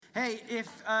Hey, if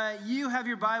you have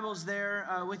your Bibles there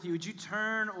with you, would you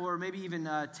turn or maybe even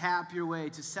tap your way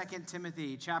to 2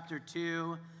 Timothy chapter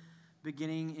 2,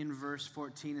 beginning in verse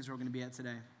 14 is where we're going to be at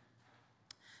today.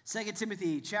 2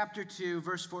 Timothy chapter 2,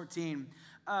 verse 14.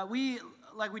 We,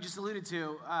 like we just alluded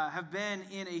to, have been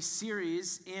in a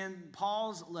series in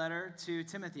Paul's letter to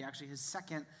Timothy, actually his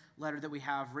second letter that we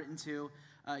have written to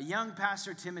young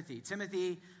pastor Timothy.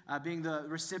 Timothy, being the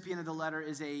recipient of the letter,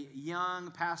 is a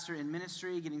young pastor in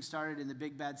ministry, getting started in the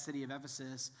big bad city of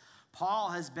Ephesus. Paul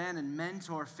has been a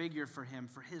mentor figure for him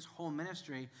for his whole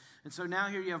ministry. And so now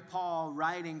here you have Paul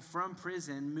writing from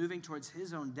prison, moving towards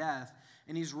his own death,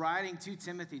 and he's writing to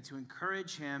Timothy to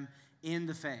encourage him in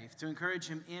the faith, to encourage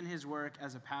him in his work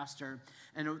as a pastor.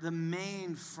 And the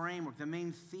main framework, the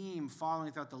main theme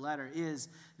following throughout the letter is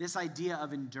this idea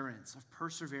of endurance, of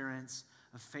perseverance,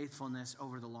 of faithfulness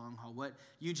over the long haul, what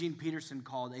Eugene Peterson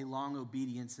called a long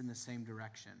obedience in the same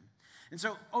direction. And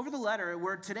so over the letter,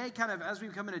 we're today kind of, as we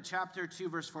come into chapter 2,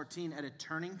 verse 14, at a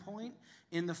turning point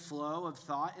in the flow of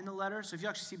thought in the letter. So if you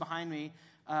actually see behind me,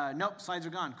 nope, slides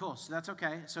are gone. Cool, so that's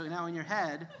okay. So now in your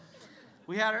head,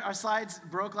 we had our slides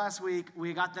broke last week.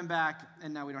 We got them back,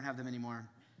 and now we don't have them anymore.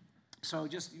 So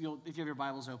just, if you have your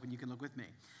Bibles open, you can look with me.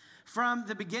 From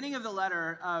the beginning of the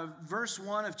letter, verse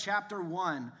 1 of chapter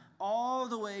 1, all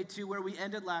the way to where we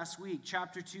ended last week,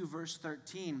 chapter 2, verse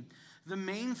 13, the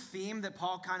main theme that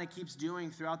Paul kind of keeps doing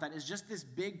throughout that is just this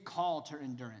big call to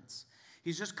endurance.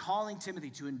 He's just calling Timothy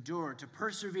to endure, to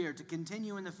persevere, to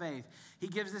continue in the faith. He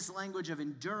gives this language of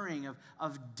enduring,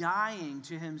 of dying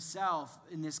to himself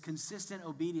in this consistent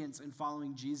obedience and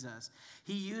following Jesus.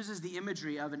 He uses the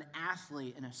imagery of an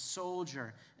athlete and a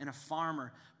soldier and a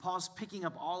farmer. Paul's picking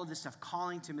up all of this stuff,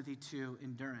 calling Timothy to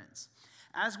endurance.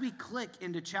 As we click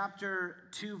into chapter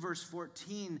 2, verse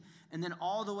 14, and then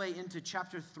all the way into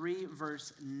chapter 3,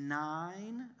 verse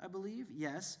 9, I believe,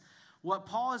 yes, what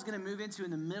Paul is going to move into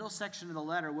in the middle section of the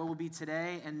letter, where we'll be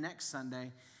today and next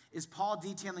Sunday, is Paul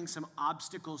detailing some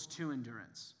obstacles to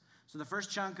endurance. So the first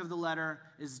chunk of the letter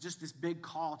is just this big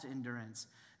call to endurance.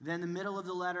 Then the middle of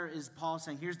the letter is Paul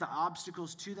saying, here's the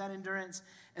obstacles to that endurance.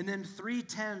 And then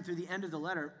 3:10 through the end of the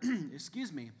letter,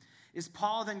 is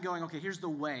Paul then going, okay, here's the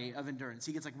way of endurance.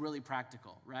 He gets like really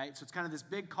practical, right? So it's kind of this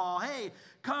big call, hey,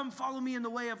 come follow me in the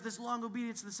way of this long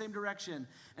obedience in the same direction.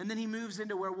 And then he moves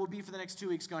into where we'll be for the next 2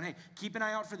 weeks going, hey, keep an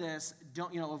eye out for this.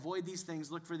 Don't, avoid these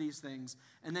things, look for these things.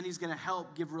 And then he's going to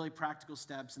help give really practical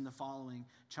steps in the following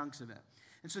chunks of it.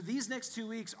 And so these next 2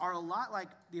 weeks are a lot like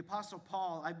the Apostle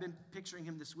Paul. I've been picturing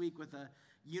him this week with a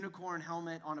unicorn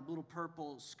helmet on a little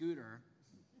purple scooter.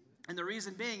 And the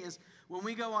reason being is when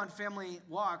we go on family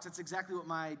walks, that's exactly what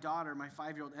my daughter, my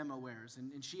 5-year-old Emma, wears.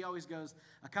 And she always goes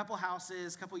a couple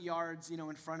houses, a couple yards,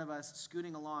 in front of us,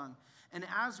 scooting along. And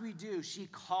as we do, she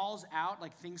calls out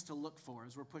like things to look for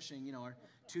as we're pushing, our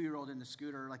 2-year-old in the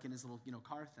scooter, like in his little,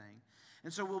 car thing.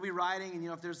 And so we'll be riding, and,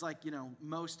 if there's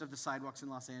most of the sidewalks in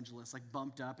Los Angeles, like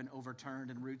bumped up and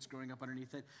overturned and roots growing up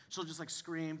underneath it, she'll just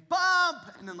scream, bump,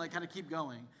 and then kind of keep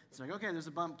going. It's like, okay, there's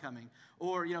a bump coming.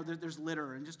 Or, there's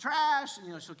litter and just trash,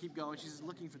 and, she'll keep going. She's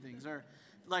looking for things. Or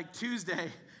Tuesday,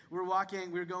 we're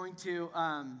going to,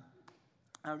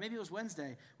 or maybe it was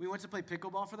Wednesday, we went to play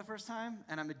pickleball for the first time,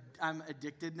 and I'm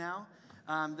addicted now.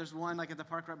 There's one at the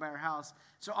park right by our house.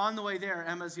 So on the way there,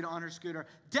 Emma's, on her scooter,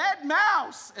 dead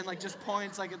mouse! And just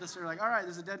points at the scooter, all right,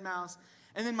 there's a dead mouse.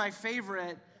 And then my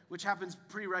favorite, which happens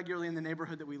pretty regularly in the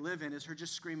neighborhood that we live in, is her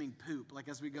just screaming poop,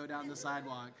 as we go down the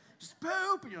sidewalk. Just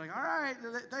poop! And you're all right,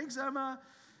 thanks, Emma.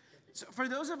 So for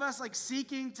those of us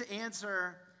seeking to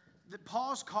answer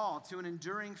Paul's call to an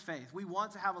enduring faith, we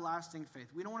want to have a lasting faith.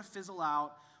 We don't want to fizzle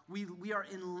out. We are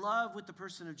in love with the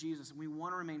person of Jesus, and we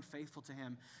want to remain faithful to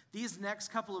him. These next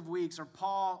couple of weeks are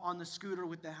Paul on the scooter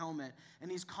with the helmet,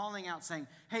 and he's calling out saying,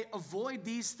 hey, avoid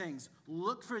these things.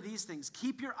 Look for these things.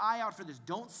 Keep your eye out for this.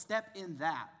 Don't step in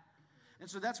that. And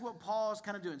so that's what Paul is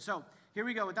kind of doing. So here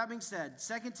we go. With that being said,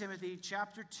 2 Timothy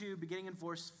chapter 2, beginning in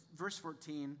verse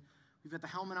 14, we've got the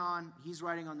helmet on. He's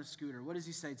riding on the scooter. What does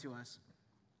he say to us?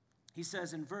 He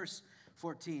says in verse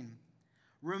 14,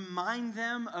 remind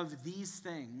them of these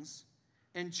things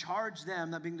and charge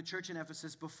them, that being the church in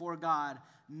Ephesus, before God,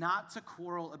 not to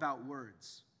quarrel about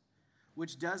words,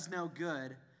 which does no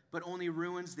good, but only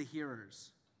ruins the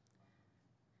hearers.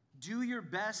 Do your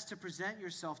best to present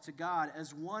yourself to God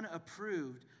as one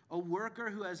approved, a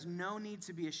worker who has no need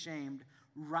to be ashamed,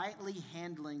 rightly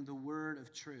handling the word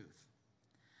of truth.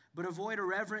 But avoid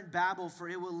irreverent babble, for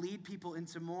it will lead people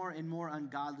into more and more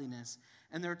ungodliness,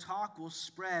 and their talk will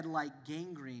spread like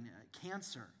gangrene,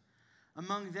 cancer.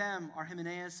 Among them are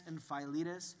Hymenaeus and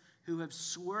Philetus, who have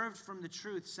swerved from the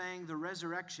truth, saying the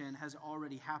resurrection has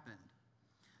already happened.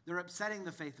 They're upsetting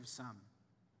the faith of some.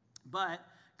 But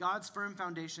God's firm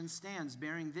foundation stands,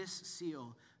 bearing this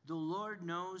seal: the Lord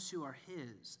knows who are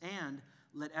his, and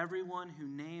let everyone who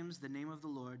names the name of the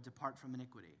Lord depart from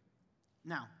iniquity.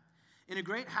 Now, in a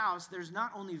great house, there's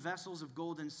not only vessels of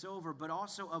gold and silver, but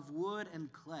also of wood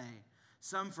and clay,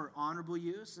 some for honorable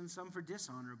use and some for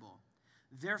dishonorable.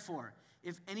 Therefore,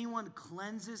 if anyone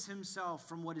cleanses himself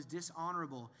from what is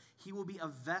dishonorable, he will be a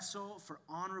vessel for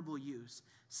honorable use,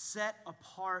 set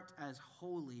apart as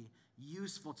holy,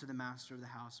 useful to the master of the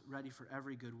house, ready for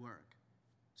every good work.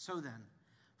 So then,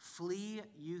 flee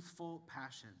youthful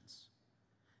passions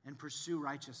and pursue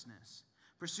righteousness.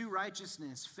 Pursue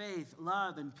righteousness, faith,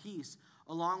 love, and peace,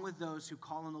 along with those who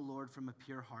call on the Lord from a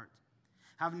pure heart.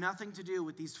 Have nothing to do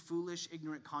with these foolish,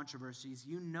 ignorant controversies.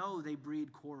 You know they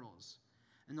breed quarrels.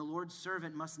 And the Lord's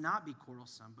servant must not be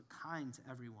quarrelsome, but kind to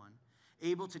everyone,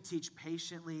 able to teach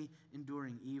patiently,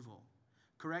 enduring evil,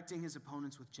 correcting his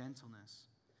opponents with gentleness.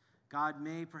 God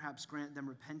may perhaps grant them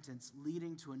repentance,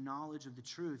 leading to a knowledge of the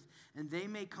truth, and they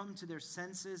may come to their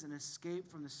senses and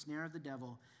escape from the snare of the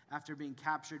devil after being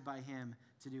captured by him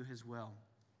to do his will.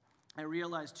 I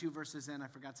realized 2 verses in, I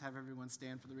forgot to have everyone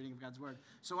stand for the reading of God's word.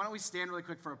 So why don't we stand really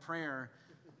quick for a prayer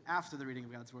after the reading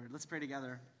of God's word. Let's pray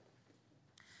together.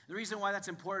 The reason why that's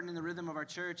important in the rhythm of our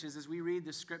church is as we read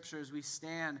the scriptures, we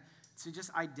stand to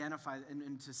just identify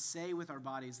and to say with our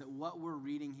bodies that what we're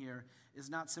reading here is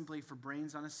not simply for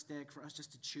brains on a stick, for us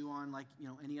just to chew on like,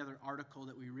 any other article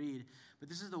that we read, but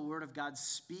this is the word of God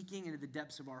speaking into the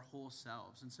depths of our whole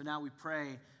selves. And so now we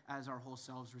pray as our whole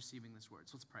selves receiving this word.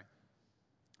 So let's pray.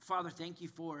 Father, thank you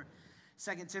for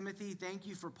 2 Timothy. Thank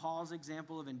you for Paul's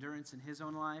example of endurance in his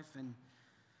own life, and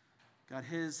God,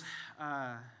 his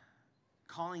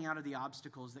calling out of the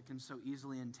obstacles that can so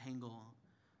easily entangle,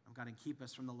 God, and keep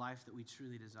us from the life that we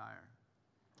truly desire.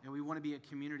 And we want to be a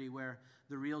community where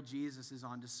the real Jesus is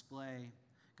on display,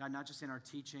 God, not just in our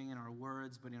teaching and our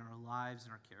words, but in our lives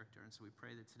and our character. And so we pray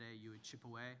that today you would chip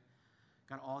away,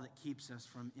 God, all that keeps us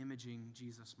from imaging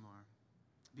Jesus more.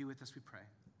 Be with us, we pray.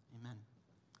 Amen.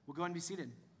 We'll go and be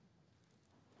seated.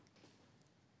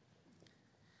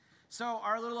 So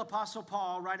our little Apostle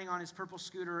Paul, riding on his purple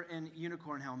scooter and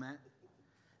unicorn helmet,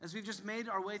 as we've just made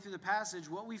our way through the passage,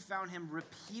 what we found him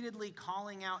repeatedly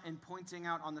calling out and pointing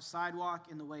out on the sidewalk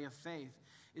in the way of faith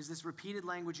is this repeated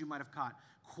language you might have caught.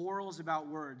 Quarrels about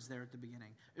words there at the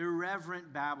beginning.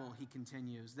 Irreverent babble, he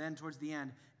continues. Then towards the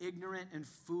end, ignorant and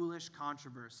foolish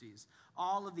controversies.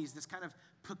 All of these, this kind of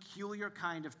peculiar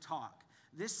kind of talk.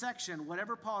 This section,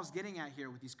 whatever Paul's getting at here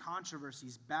with these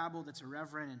controversies, babble that's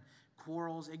irreverent and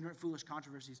quarrels, ignorant, foolish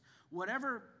controversies,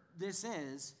 whatever this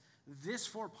is, this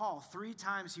for Paul, 3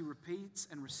 times he repeats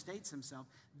and restates himself,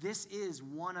 this is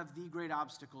one of the great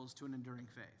obstacles to an enduring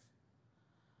faith.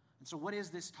 And so what is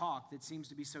this talk that seems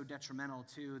to be so detrimental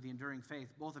to the enduring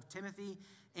faith, both of Timothy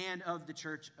and of the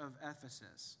church of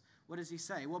Ephesus? What does he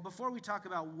say? Well, before we talk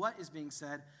about what is being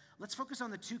said, let's focus on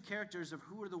the 2 characters of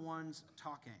who are the ones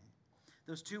talking.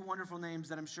 Those 2 wonderful names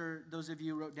that I'm sure those of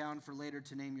you wrote down for later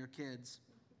to name your kids.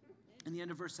 In the end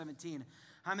of verse 17,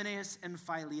 Hymenaeus and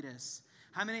Philetus.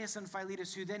 Hymenaeus and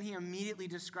Philetus, who then he immediately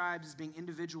describes as being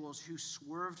individuals who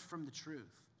swerved from the truth.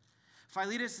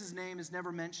 Philetus' name is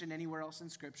never mentioned anywhere else in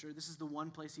Scripture. This is the one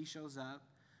place he shows up.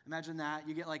 Imagine that.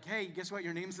 You get like, hey, guess what?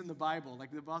 Your name's in the Bible.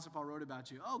 Like the Apostle Paul wrote about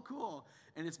you. Oh, cool.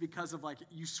 And it's because of like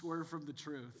you swerve from the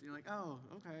truth. You're like, oh,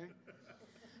 okay.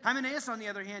 Hymenaeus, on the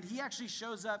other hand, he actually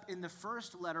shows up in the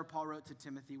first letter Paul wrote to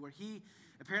Timothy, where he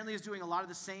apparently is doing a lot of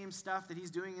the same stuff that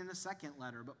he's doing in the second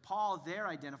letter. But Paul there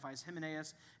identifies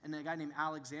Hymenaeus and a guy named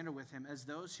Alexander with him as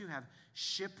those who have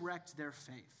shipwrecked their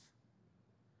faith.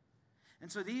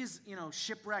 And so these,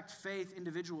 shipwrecked faith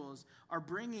individuals are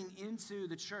bringing into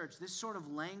the church this sort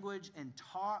of language and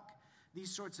talk,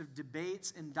 these sorts of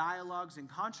debates and dialogues and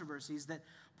controversies that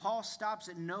Paul stops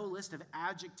at no list of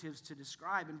adjectives to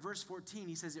describe. In verse 14,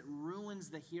 he says it ruins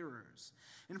the hearers.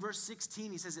 In verse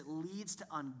 16, he says it leads to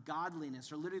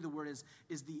ungodliness, or literally the word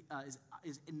is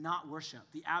not worship,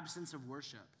 the absence of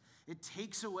worship. It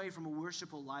takes away from a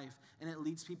worshipful life, and it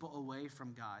leads people away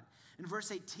from God. In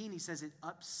verse 18, he says it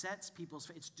upsets people's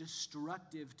faith. It's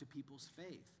destructive to people's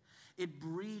faith. It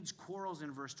breeds quarrels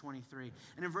in verse 23.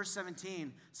 And in verse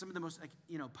 17, some of the most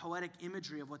poetic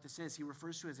imagery of what this is, he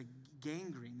refers to as a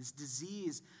gangrene, this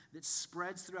disease that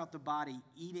spreads throughout the body,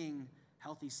 eating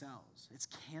healthy cells. It's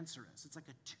cancerous. It's like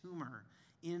a tumor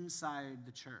inside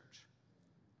the church.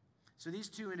 So these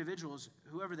 2 individuals,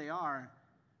 whoever they are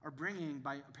bringing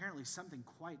by apparently something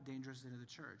quite dangerous into the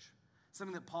church.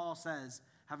 Something that Paul says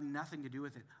have nothing to do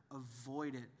with it.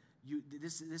 Avoid it.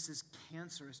 This is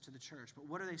cancerous to the church. But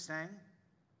what are they saying?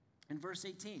 In verse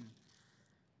 18,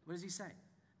 what does he say?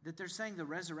 that they're saying the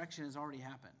resurrection has already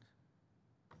happened.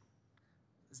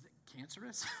 Is that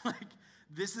cancerous? Like,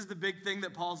 this is the big thing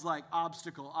that Paul's like,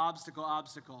 obstacle, obstacle,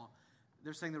 obstacle.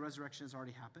 They're saying the resurrection has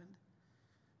already happened.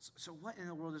 So what in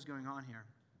the world is going on here?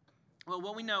 Well,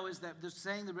 what we know is that they're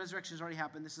saying the resurrection has already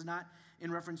happened. This is not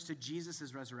in reference to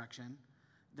Jesus' resurrection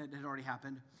that had already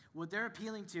happened. What they're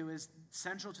appealing to is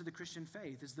central to the Christian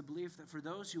faith, is the belief that for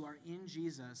those who are in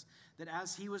Jesus, that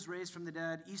as he was raised from the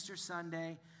dead, Easter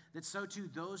Sunday, that so too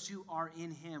those who are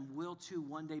in him will too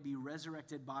one day be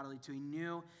resurrected bodily to a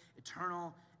new,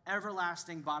 eternal,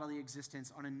 everlasting bodily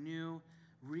existence on a new,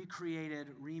 recreated,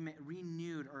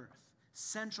 renewed earth.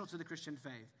 Central to the Christian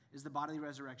faith is the bodily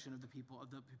resurrection of the people of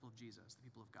Jesus, the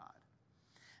people of God.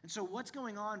 And so what's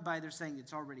going on by they're saying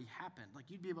it's already happened? Like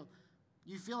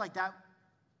you feel like that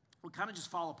would kind of just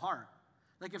fall apart.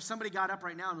 Like if somebody got up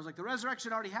right now and was like, the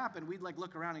resurrection already happened, we'd like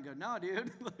look around and go, no,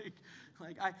 dude.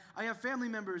 I have family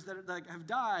members that have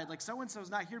died. Like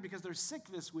so-and-so's not here because they're sick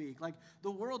this week. Like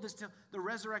the world is still, the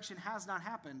resurrection has not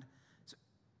happened. So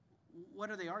what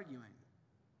are they arguing?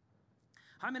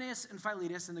 Hymenaeus and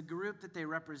Philetus and the group that they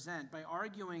represent, by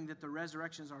arguing that the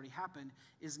resurrection has already happened,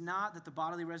 is not that the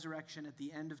bodily resurrection at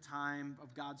the end of time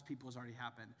of God's people has already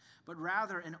happened, but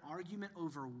rather an argument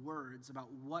over words about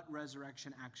what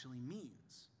resurrection actually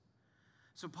means.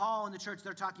 So Paul and the church,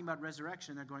 they're talking about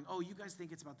resurrection. They're going, oh, you guys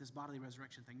think it's about this bodily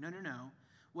resurrection thing. No.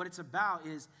 What it's about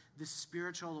is this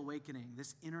spiritual awakening,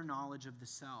 this inner knowledge of the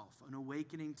self, an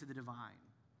awakening to the divine.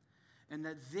 And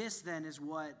that this then is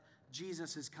what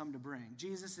Jesus has come to bring.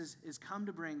 Jesus is come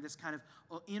to bring this kind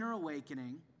of inner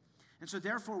awakening. And so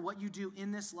therefore, what you do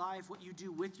in this life, what you do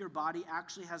with your body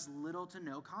actually has little to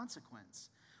no consequence.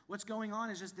 What's going on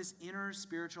is just this inner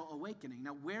spiritual awakening.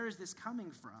 Now, where is this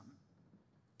coming from?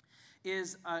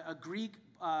 Is a Greek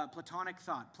Platonic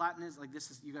thought. Platonism, like this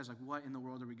is, you guys are like, what in the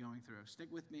world are we going through? Stick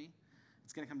with me.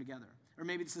 It's going to come together. Or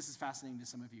maybe this is fascinating to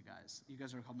some of you guys. You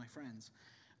guys are called my friends.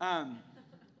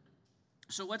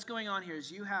 So what's going on here is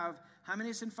you have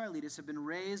Hymenaeus and Philetus have been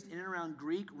raised in and around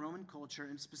Greek, Roman culture,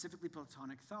 and specifically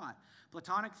Platonic thought.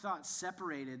 Platonic thought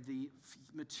separated the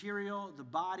material, the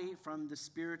body, from the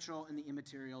spiritual and the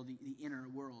immaterial, the inner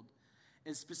world.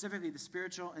 And specifically the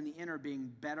spiritual and the inner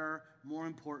being better, more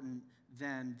important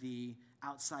than the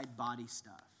outside body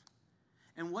stuff.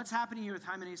 And what's happening here with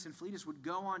Hymenaeus and Philetus would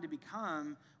go on to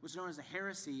become what's known as a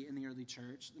heresy in the early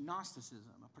church,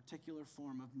 Gnosticism, a particular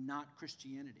form of not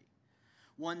Christianity.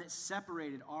 One that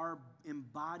separated our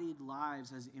embodied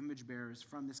lives as image bearers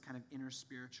from this kind of inner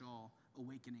spiritual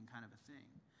awakening kind of a thing.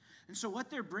 And so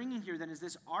what they're bringing here then is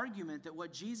this argument that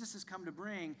what Jesus has come to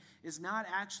bring is not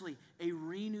actually a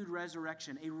renewed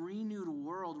resurrection, a renewed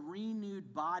world,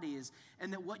 renewed bodies,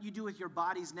 and that what you do with your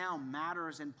bodies now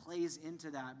matters and plays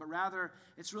into that. But rather,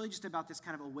 it's really just about this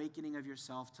kind of awakening of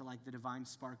yourself to like the divine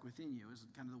spark within you is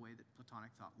kind of the way that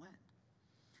Platonic thought went.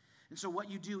 And so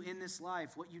what you do in this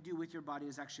life, what you do with your body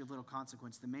is actually of little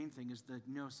consequence. The main thing is the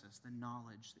gnosis, the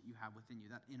knowledge that you have within you,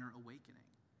 that inner awakening.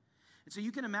 And so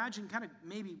you can imagine kind of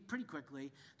maybe pretty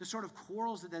quickly the sort of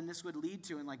quarrels that then this would lead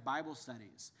to in like Bible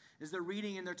studies. As they're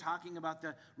reading and they're talking about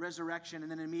the resurrection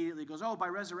and then immediately goes, oh, by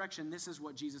resurrection, this is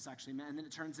what Jesus actually meant. And then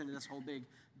it turns into this whole big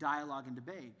dialogue and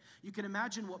debate. You can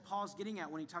imagine what Paul's getting at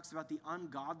when he talks about the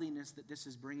ungodliness that this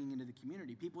is bringing into the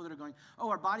community. People that are going, oh,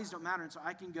 our bodies don't matter, and so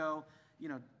I can go,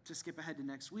 to skip ahead to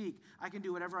next week, I can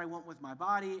do whatever I want with my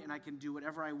body and I can do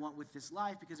whatever I want with this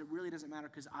life because it really doesn't matter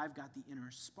because I've got the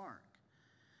inner spark.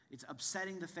 It's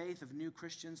upsetting the faith of new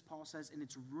Christians, Paul says, and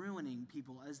it's ruining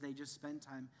people as they just spend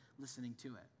time listening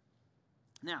to it.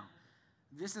 Now,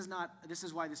 this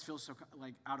is why this feels so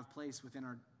like out of place within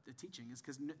the teaching, is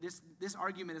because this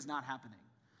argument is not happening.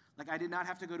 Like I did not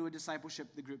have to go to a discipleship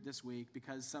group this week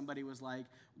because somebody was like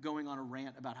going on a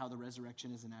rant about how the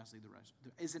resurrection isn't actually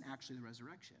the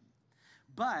resurrection.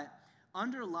 But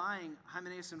underlying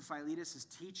Hymenaeus and Philetus'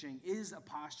 teaching is a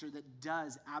posture that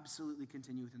does absolutely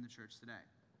continue within the church today.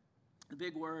 The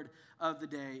big word of the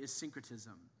day is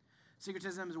syncretism.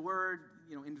 Syncretism is a word,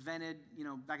 invented,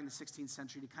 back in the 16th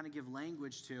century to kind of give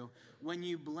language to when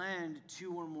you blend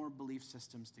two or more belief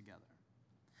systems together.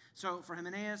 So for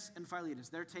Hymenaeus and Philetus,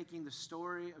 they're taking the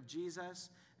story of Jesus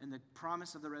and the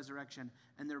promise of the resurrection,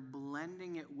 and they're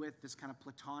blending it with this kind of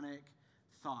Platonic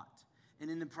thought.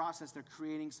 And in the process, they're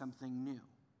creating something new.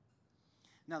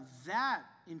 Now, that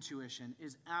intuition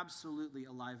is absolutely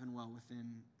alive and well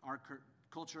within our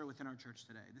culture, within our church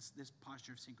today, this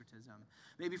posture of syncretism.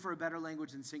 Maybe for a better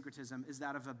language than syncretism is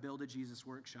that of a Build a Jesus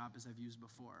workshop, as I've used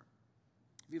before.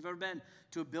 If you've ever been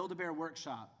to a Build-A-Bear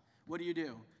workshop, what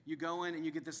do? You go in and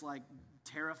you get this like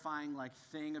terrifying like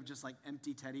thing of just like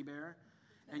empty teddy bear.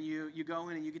 And you go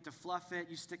in and you get to fluff it,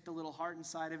 you stick the little heart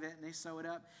inside of it, and they sew it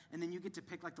up, and then you get to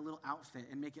pick like the little outfit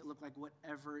and make it look like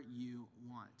whatever you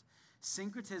want.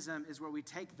 Syncretism is where we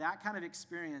take that kind of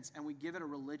experience and we give it a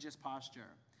religious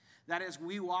posture. That is,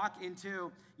 we walk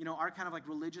into, our kind of like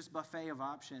religious buffet of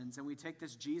options, and we take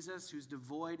this Jesus who's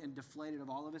devoid and deflated of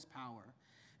all of his power,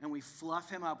 and we fluff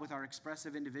him up with our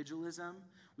expressive individualism.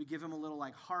 We give him a little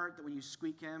like heart that when you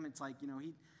squeak him, it's like,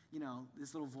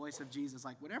 this little voice of Jesus,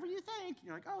 like, whatever you think.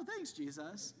 You're like, oh, thanks,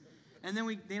 Jesus. And then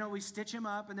we stitch him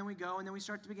up, and then we go, and then we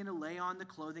start to begin to lay on the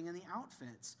clothing and the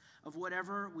outfits of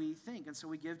whatever we think. And so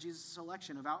we give Jesus a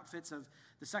selection of outfits of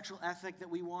the sexual ethic that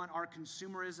we want, our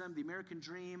consumerism, the American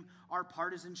dream, our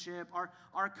partisanship,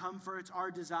 our comforts,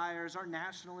 our desires, our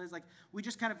nationalism. Like, we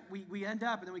just kind of, we end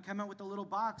up, and then we come out with a little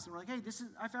box, and we're like, hey, this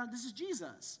is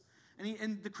Jesus.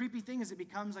 And the creepy thing is it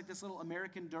becomes like this little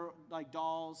American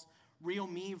Dolls Real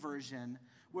Me version,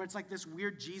 where it's like this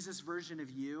weird Jesus version of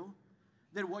you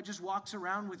that what just walks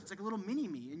around with, it's like a little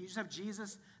mini-me, and you just have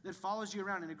Jesus that follows you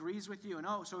around and agrees with you. And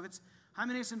so if it's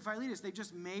Hymenaeus and Philetus, they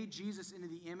just made Jesus into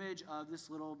the image of this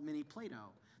little mini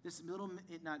Plato, this little,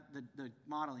 not the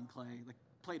modeling clay, like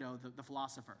Plato, the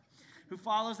philosopher, who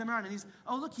follows them around. And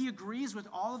he agrees with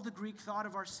all of the Greek thought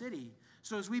of our city.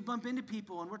 So as we bump into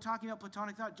people and we're talking about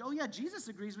Platonic thought, oh yeah, Jesus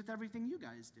agrees with everything you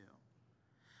guys do.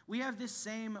 We have this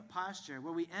same posture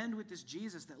where we end with this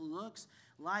Jesus that looks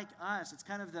like us. It's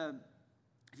kind of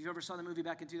if you ever saw the movie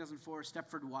back in 2004,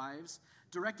 Stepford Wives,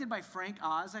 directed by Frank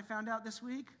Oz, I found out this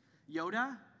week.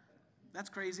 Yoda. That's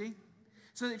crazy.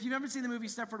 So if you've ever seen the movie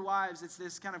Stepford Wives, it's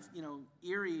this kind of,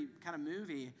 eerie kind of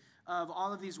movie of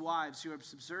all of these wives who are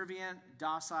subservient,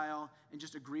 docile, and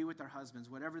just agree with their husbands,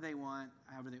 whatever they want,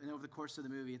 and over the course of the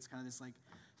movie, it's kind of this like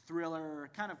thriller,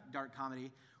 kind of dark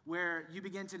comedy, where you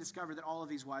begin to discover that all of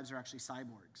these wives are actually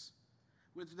cyborgs.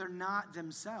 They're not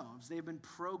themselves. They've been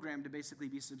programmed to basically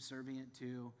be subservient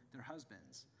to their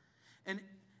husbands. And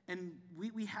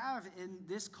we have in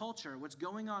this culture, what's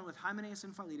going on with Hymenaeus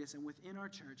and Philetus and within our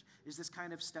church is this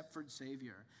kind of Stepford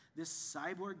Savior, this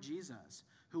cyborg Jesus,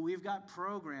 who we've got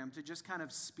programmed to just kind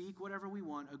of speak whatever we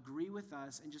want, agree with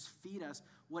us, and just feed us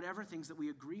whatever things that we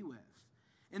agree with.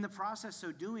 In the process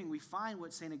so doing, we find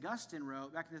what St. Augustine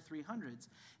wrote back in the 300s.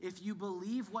 If you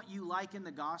believe what you like in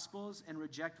the Gospels and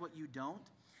reject what you don't,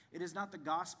 it is not the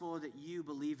gospel that you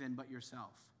believe in, but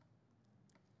yourself.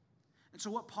 And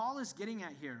so what Paul is getting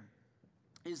at here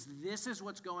is this is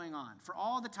what's going on. For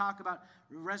all the talk about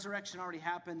resurrection already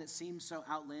happened that seems so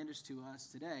outlandish to us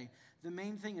today, the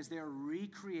main thing is they are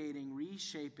recreating,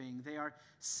 reshaping, they are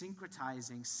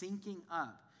syncretizing, syncing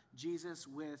up Jesus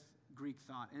with Greek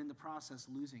thought, and in the process,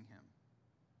 losing him.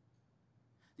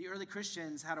 The early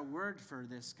Christians had a word for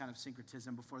this kind of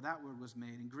syncretism before that word was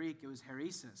made. In Greek, it was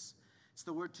heresis. It's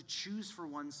the word to choose for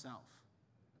oneself.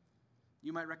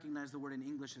 You might recognize the word in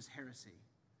English as heresy.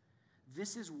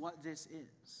 This is what this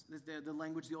is. The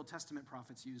language the Old Testament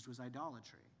prophets used was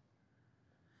idolatry.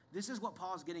 This is what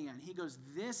Paul's getting at. He goes,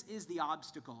 this is the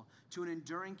obstacle to an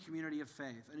enduring community of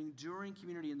faith. An enduring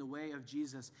community in the way of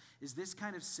Jesus is this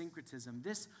kind of syncretism,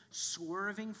 this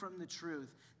swerving from the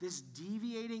truth, this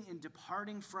deviating and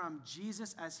departing from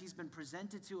Jesus as he's been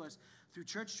presented to us through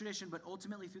church tradition, but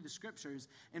ultimately through the scriptures,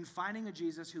 and finding a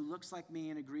Jesus who looks like me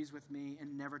and agrees with me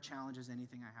and never challenges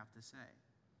anything I have to say.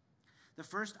 The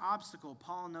first obstacle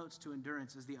Paul notes to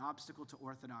endurance is the obstacle to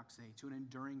orthodoxy, to an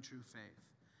enduring true faith,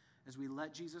 as we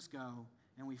let Jesus go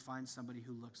and we find somebody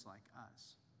who looks like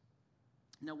us.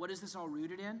 Now, what is this all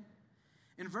rooted in?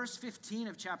 In verse 15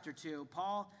 of chapter 2,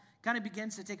 Paul kind of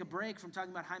begins to take a break from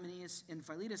talking about Hymenaeus and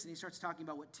Philetus, and he starts talking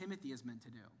about what Timothy is meant to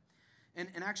do. And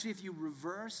actually, if you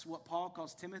reverse what Paul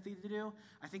calls Timothy to do,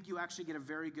 I think you actually get a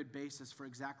very good basis for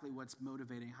exactly what's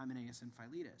motivating Hymenaeus and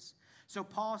Philetus. So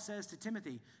Paul says to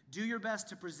Timothy, do your best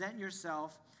to present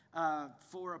yourself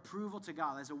for approval to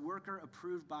God, as a worker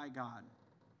approved by God.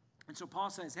 And so Paul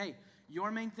says, hey,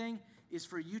 your main thing is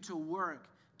for you to work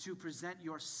to present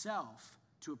yourself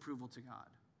to approval to God.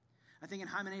 I think in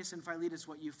Hymenaeus and Philetus,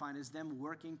 what you find is them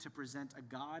working to present a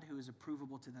God who is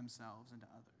approvable to themselves and to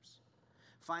others.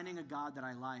 Finding a God that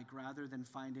I like rather than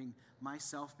finding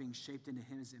myself being shaped into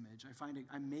his image.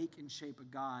 I make and shape a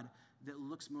God that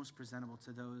looks most presentable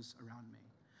to those around me.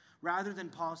 Rather than,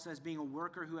 Paul says, being a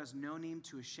worker who has no need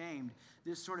to ashamed,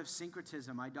 this sort of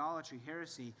syncretism, idolatry,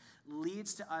 heresy,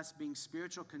 leads to us being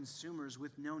spiritual consumers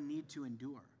with no need to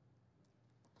endure.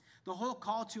 The whole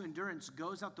call to endurance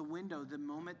goes out the window the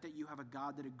moment that you have a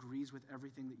God that agrees with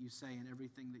everything that you say and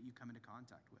everything that you come into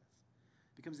contact with.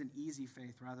 It becomes an easy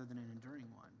faith rather than an enduring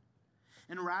one.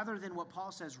 And rather than what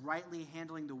Paul says, rightly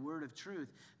handling the word of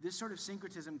truth, this sort of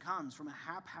syncretism comes from a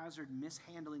haphazard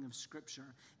mishandling of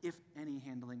Scripture, if any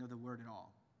handling of the word at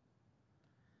all.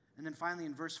 And then finally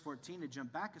in verse 14, to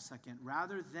jump back a second,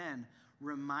 rather than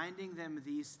reminding them of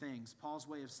these things, Paul's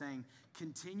way of saying,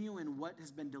 continue in what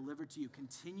has been delivered to you.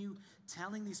 Continue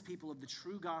telling these people of the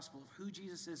true gospel of who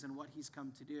Jesus is and what he's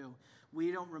come to do.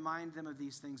 We don't remind them of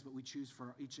these things, but we choose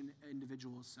for each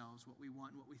individual selves what we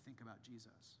want, what we think about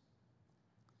Jesus.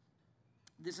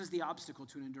 This is the obstacle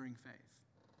to an enduring faith,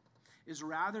 is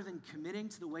rather than committing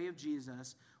to the way of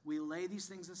Jesus, we lay these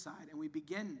things aside and we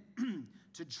begin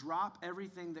to drop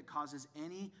everything that causes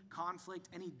any conflict,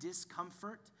 any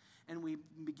discomfort, and we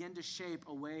begin to shape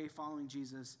a way following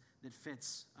Jesus that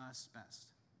fits us best.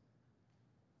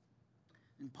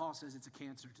 And Paul says it's a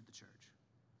cancer to the church.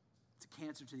 It's a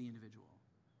cancer to the individual.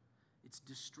 It's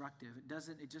destructive.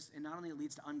 It not only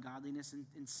leads to ungodliness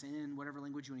and sin, whatever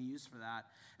language you want to use for that,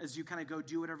 as you kind of go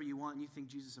do whatever you want and you think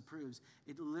Jesus approves,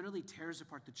 it literally tears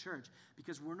apart the church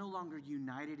because we're no longer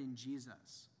united in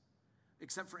Jesus,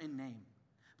 except for in name.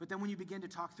 But then when you begin to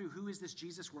talk through who is this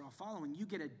Jesus we're all following, you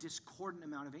get a discordant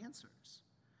amount of answers.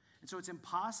 And so it's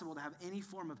impossible to have any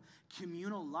form of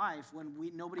communal life when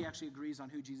nobody actually agrees on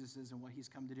who Jesus is and what he's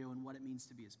come to do and what it means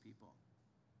to be his people.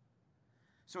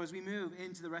 So as we move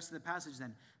into the rest of the passage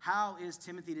then, how is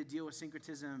Timothy to deal with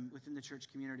syncretism within the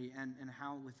church community and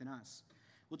how within us?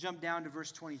 We'll jump down to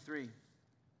verse 23,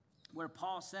 where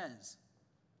Paul says,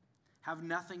 have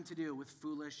nothing to do with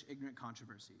foolish, ignorant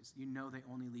controversies. You know they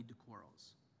only lead to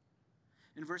quarrels.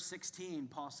 In verse 16,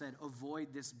 Paul said,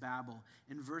 avoid this babble.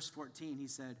 In verse 14, he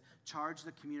said, charge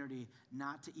the community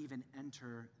not to even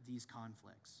enter these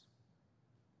conflicts.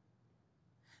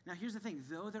 Now, here's the thing.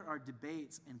 Though there are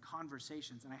debates and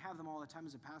conversations, and I have them all the time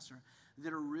as a pastor,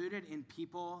 that are rooted in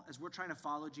people as we're trying to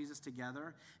follow Jesus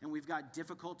together, and we've got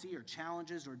difficulty or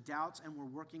challenges or doubts, and we're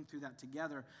working through that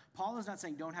together, Paul is not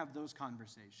saying don't have those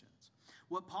conversations.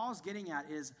 What Paul's getting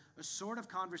at is a sort of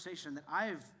conversation that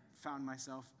I've found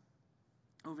myself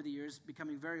over the years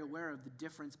becoming very aware of the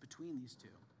difference between these two.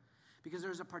 Because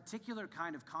there's a particular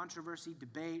kind of controversy,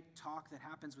 debate, talk that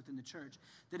happens within the church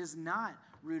that is not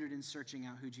rooted in searching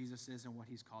out who Jesus is and what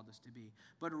he's called us to be,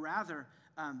 but rather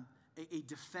a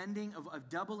defending of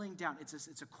doubling down.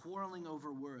 It's a quarreling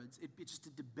over words. It's just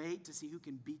a debate to see who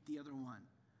can beat the other one.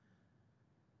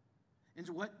 And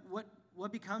so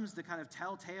what becomes the kind of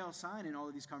telltale sign in all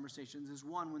of these conversations is,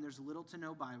 one, when there's little to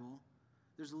no Bible,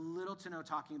 there's little to no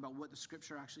talking about what the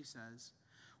Scripture actually says.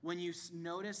 When you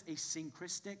notice a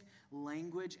synchristic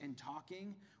language and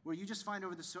talking, where you just find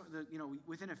over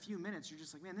within a few minutes, you're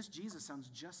just like, man, this Jesus sounds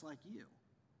just like you.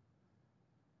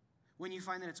 When you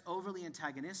find that it's overly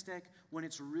antagonistic, when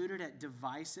it's rooted at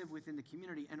divisive within the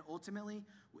community, and ultimately,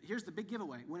 here's the big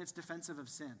giveaway, when it's defensive of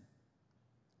sin.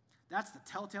 That's the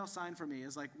telltale sign for me,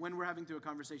 is like when we're having through a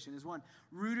conversation, is one,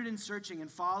 rooted in searching and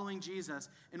following Jesus,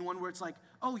 and one where it's like,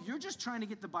 oh, you're just trying to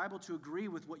get the Bible to agree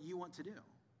with what you want to do.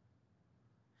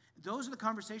 Those are the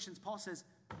conversations, Paul says,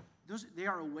 they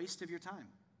are a waste of your time.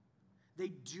 They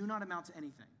do not amount to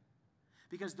anything.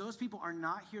 Because those people are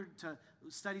not here to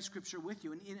study Scripture with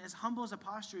you. And in as humble as a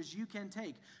posture as you can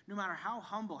take, no matter how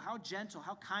humble, how gentle,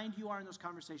 how kind you are in those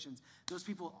conversations, those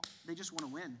people, they just want to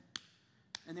win.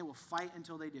 And they will fight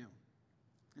until they do.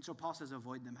 And so Paul says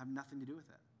avoid them, have nothing to do with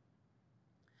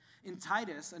it. In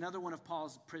Titus, another one of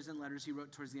Paul's prison letters he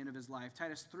wrote towards the end of his life,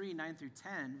 Titus 3, 9 through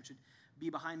 10, which would be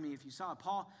behind me if you saw it.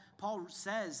 Paul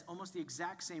says almost the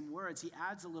exact same words. He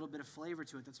adds a little bit of flavor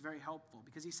to it that's very helpful,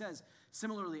 because he says,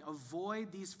 similarly,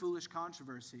 avoid these foolish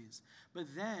controversies. But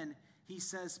then he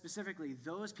says specifically,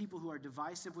 those people who are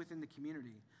divisive within the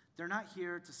community, they're not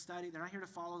here to study, they're not here to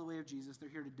follow the way of Jesus, they're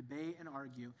here to debate and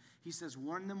argue. He says,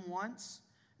 warn them once,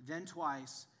 then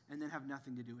twice, and then have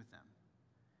nothing to do with them.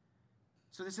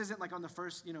 So this isn't like on the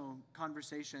first,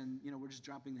 conversation, we're just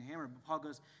dropping the hammer. But Paul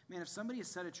goes, man, if somebody has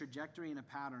set a trajectory and a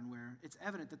pattern where it's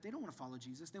evident that they don't want to follow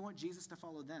Jesus, they want Jesus to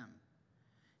follow them.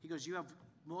 He goes, you have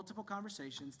multiple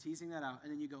conversations teasing that out,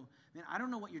 and then you go, man, I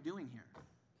don't know what you're doing here.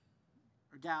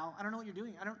 Or gal, I don't know what you're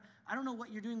doing. I don't know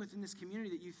what you're doing within this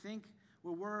community that you think,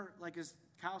 well, we're, like as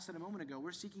Kyle said a moment ago,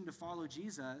 we're seeking to follow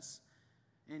Jesus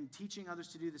and teaching others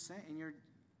to do the same, and you're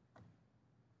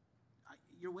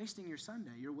wasting your Sunday.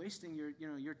 You're wasting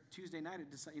your Tuesday night,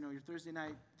 your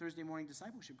Thursday morning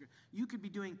discipleship group. You could be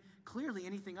doing clearly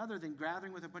anything other than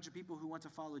gathering with a bunch of people who want to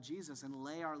follow Jesus and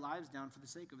lay our lives down for the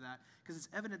sake of that, because it's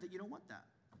evident that you don't want that.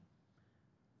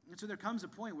 And so there comes a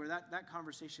point where that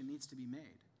conversation needs to be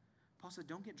made. Paul said,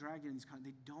 don't get dragged into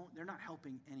these they're not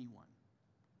helping anyone.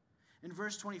 In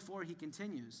verse 24, he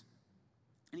continues,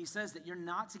 And he says that you're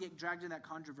not to get dragged into that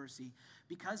controversy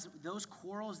because those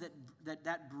quarrels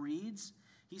that breeds,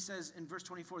 he says in verse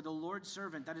 24, the Lord's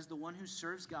servant, that is the one who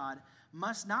serves God,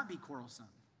 must not be quarrelsome.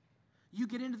 You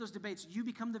get into those debates, you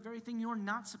become the very thing you're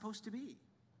not supposed to be.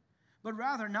 But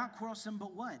rather, not quarrelsome,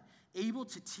 but what? Able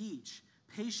to teach,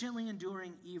 patiently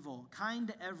enduring evil, kind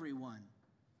to everyone.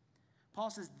 Paul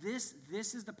says this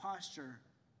is the posture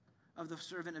of the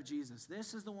servant of Jesus.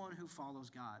 This is the one who follows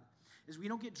God. Is we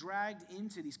don't get dragged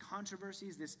into these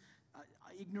controversies, this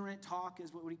ignorant talk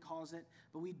is what he calls it,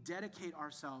 but we dedicate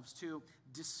ourselves to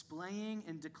displaying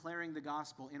and declaring the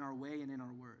gospel in our way and in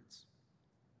our words.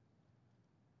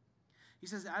 He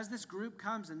says, as this group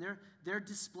comes and they're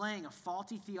displaying a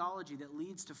faulty theology that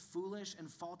leads to foolish and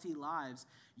faulty lives,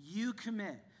 you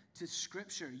commit to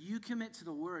Scripture, you commit to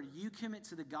the Word, you commit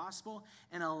to the gospel,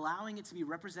 and allowing it to be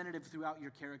representative throughout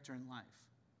your character and life.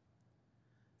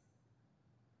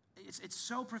 It's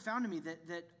so profound to me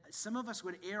that some of us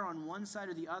would err on one side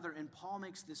or the other, and Paul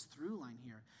makes this through line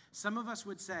here. Some of us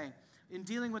would say, in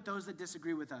dealing with those that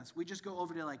disagree with us, we just go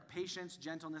over to like patience,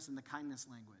 gentleness, and the kindness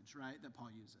language, right, that Paul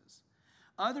uses.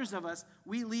 Others of us,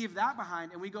 we leave that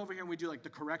behind, and we go over here and we do like the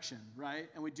correction, right,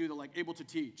 and we do the like able to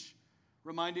teach,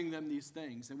 reminding them these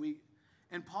things.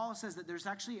 And Paul says that there's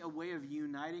actually a way of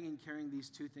uniting and carrying these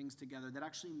two things together that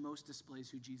actually most displays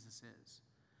who Jesus is.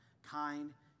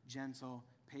 Kind, gentle,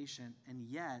 patient, and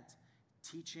yet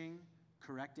teaching,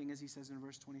 correcting, as he says in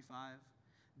verse 25.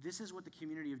 This is what the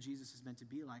community of Jesus is meant to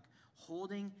be like,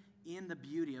 holding in the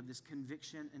beauty of this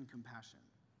conviction and compassion.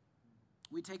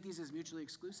 We take these as mutually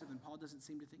exclusive, and Paul doesn't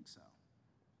seem to think so.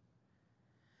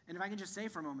 And if I can just say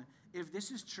for a moment, if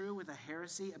this is true with a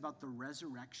heresy about the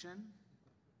resurrection,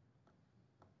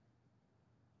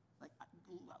 like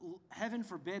heaven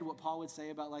forbid what Paul would say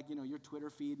about like, your Twitter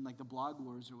feed and like the blog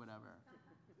wars or whatever.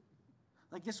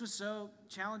 Like this was so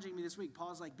challenging me this week.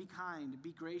 Paul's like, be kind,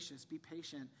 be gracious, be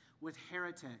patient with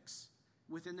heretics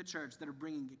within the church that are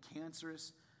bringing a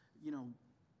cancerous,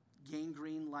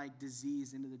 gangrene-like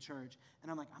disease into the church.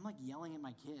 And I'm like yelling at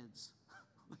my kids.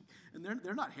 And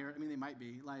they're not they might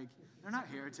be. Like, they're not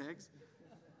heretics.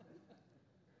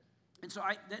 And so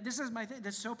this is my thing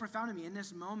that's so profound to me. In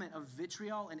this moment of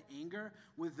vitriol and anger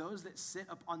with those that sit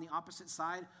up on the opposite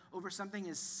side over something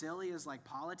as silly as like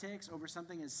politics, over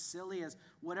something as silly as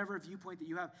whatever viewpoint that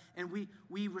you have, and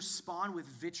we respond with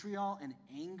vitriol and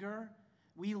anger,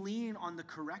 we lean on the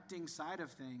correcting side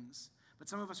of things. But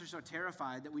some of us are so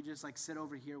terrified that we just like sit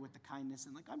over here with the kindness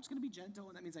and like, I'm just going to be gentle,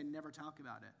 and that means I never talk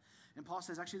about it. And Paul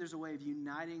says actually there's a way of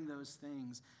uniting those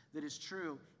things that is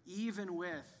true even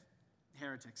with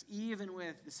heretics, even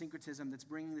with the syncretism that's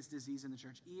bringing this disease in the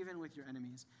church, even with your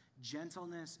enemies.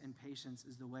 Gentleness and patience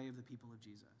is the way of the people of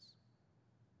Jesus.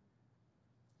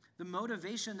 The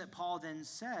motivation that Paul then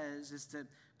says is to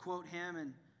quote him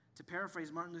and to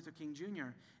paraphrase Martin Luther King Jr.,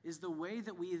 is the way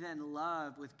that we then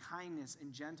love with kindness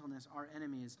and gentleness our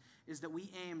enemies is that we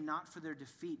aim not for their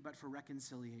defeat but for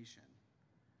reconciliation.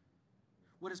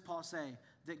 What does Paul say?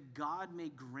 That God may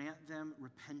grant them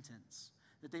repentance,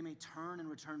 that they may turn and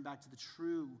return back to the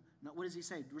true. What does he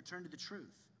say? Return to the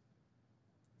truth.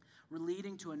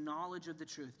 Leading to a knowledge of the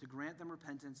truth, to grant them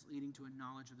repentance, leading to a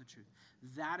knowledge of the truth.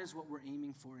 That is what we're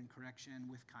aiming for in correction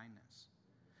with kindness.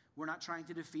 We're not trying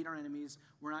to defeat our enemies.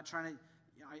 We're not trying to,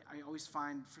 I always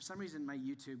find, for some reason, my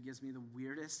YouTube gives me the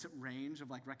weirdest range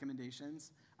of like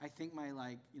recommendations. I think my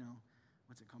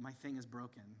what's it called? My thing is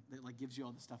broken. That like gives you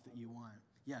all the stuff that you want.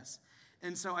 Yes.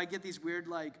 And so I get these weird,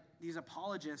 like, these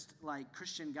apologist, like,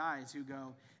 Christian guys who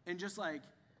go and just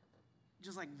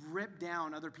rip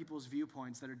down other people's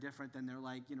viewpoints that are different than their,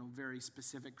 like, very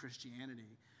specific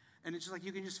Christianity. And it's just like,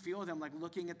 you can just feel them, like,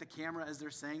 looking at the camera as they're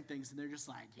saying things, and they're just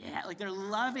like, yeah, like, they're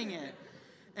loving it.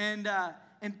 And I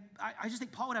just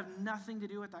think Paul would have nothing to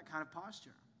do with that kind of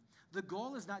posture. The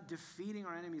goal is not defeating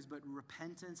our enemies, but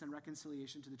repentance and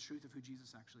reconciliation to the truth of who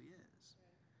Jesus actually is.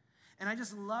 And I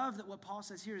just love that what Paul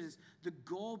says here is the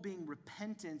goal being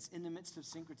repentance in the midst of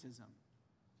syncretism.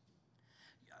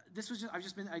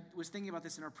 I was thinking about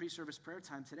this in our pre-service prayer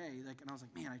time today, and I was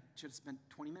like, man, I should have spent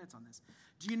 20 minutes on this.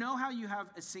 Do you know how you have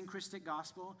a syncretistic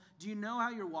gospel? Do you know how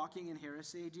you're walking in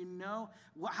heresy? Do you know,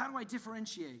 how do I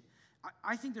differentiate?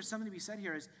 I think there's something to be said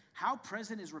here is how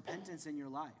present is repentance in your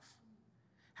life?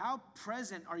 How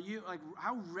present are you, like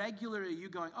how regular are you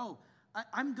going, oh,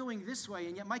 I'm going this way,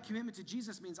 and yet my commitment to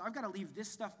Jesus means I've got to leave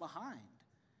this stuff behind.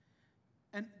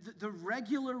 And the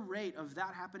regular rate of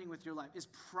that happening with your life is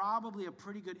probably a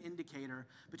pretty good indicator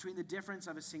between the difference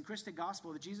of a syncretic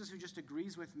gospel, the Jesus who just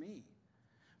agrees with me,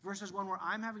 versus one where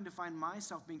I'm having to find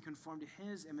myself being conformed to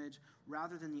his image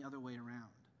rather than the other way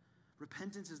around.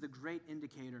 Repentance is the great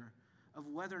indicator of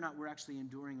whether or not we're actually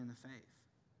enduring in the faith.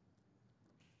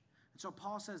 And so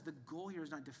Paul says the goal here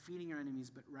is not defeating your enemies,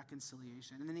 but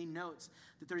reconciliation. And then he notes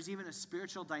that there's even a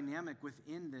spiritual dynamic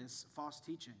within this false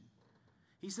teaching.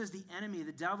 He says the enemy,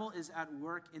 the devil, is at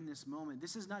work in this moment.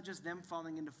 This is not just them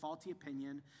falling into faulty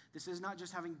opinion. This is not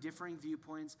just having differing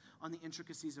viewpoints on the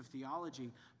intricacies of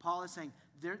theology. Paul is saying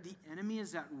the enemy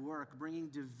is at work, bringing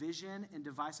division and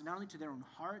divisiveness, not only to their own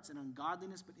hearts and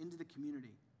ungodliness, but into the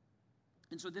community.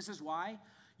 And so this is why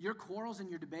your quarrels and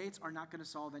your debates are not going to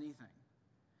solve anything.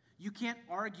 You can't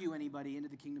argue anybody into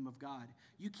the kingdom of God.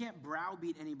 You can't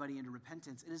browbeat anybody into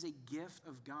repentance. It is a gift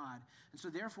of God. And so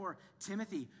therefore,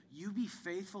 Timothy, you be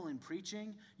faithful in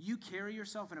preaching. You carry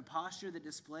yourself in a posture that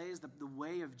displays the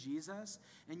way of Jesus,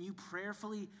 and you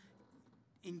prayerfully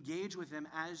engage with them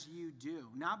as you do.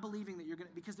 Not believing that you're going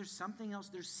to, because there's something else,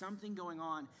 there's something going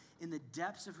on in the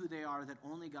depths of who they are that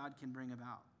only God can bring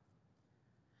about.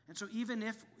 And so even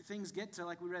if things get to,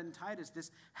 like we read in Titus,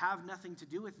 this have nothing to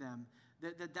do with them,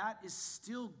 that is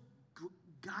still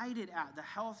guided at the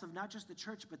health of not just the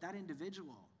church, but that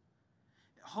individual.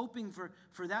 Hoping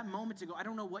for that moment to go, I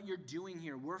don't know what you're doing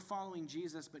here. We're following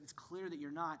Jesus, but it's clear that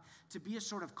you're not. To be a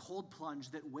sort of cold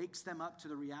plunge that wakes them up to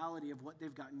the reality of what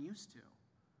they've gotten used to.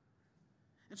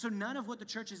 And so none of what the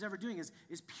church is ever doing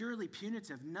is purely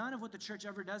punitive. None of what the church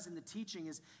ever does in the teaching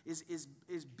is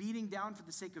beating down for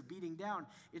the sake of beating down.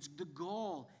 The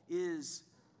goal is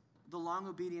the long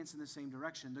obedience in the same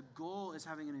direction. The goal is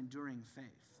having an enduring faith.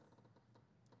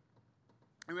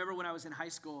 I remember when I was in high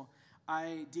school,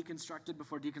 I deconstructed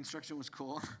before deconstruction was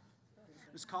cool.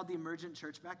 It was called the Emergent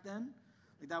Church back then.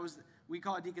 We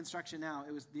call it deconstruction now.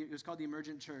 It was called the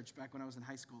Emergent Church back when I was in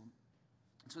high school.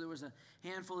 So there was a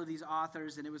handful of these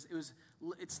authors, and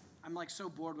I'm like so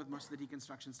bored with most of the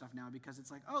deconstruction stuff now because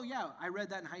it's like, oh yeah, I read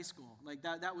that in high school. Like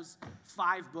that was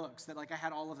 5 books that like I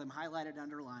had all of them highlighted,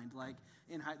 underlined. Like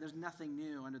there's nothing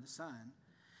new under the sun.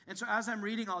 And so as I'm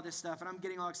reading all this stuff and I'm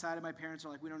getting all excited, my parents are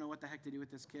like, we don't know what the heck to do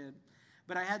with this kid.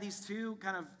 But I had these 2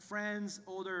 kind of friends,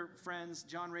 older friends,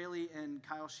 John Rayleigh and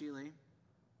Kyle Sheely.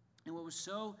 And what was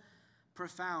so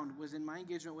profound was in my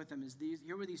engagement with them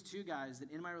here were these 2 guys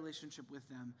that in my relationship with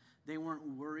them, they weren't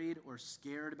worried or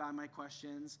scared about my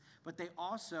questions, but they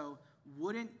also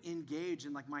wouldn't engage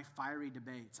in like my fiery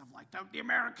debates of like the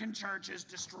American church is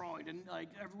destroyed and like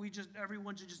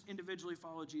everyone should just individually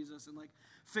follow Jesus and like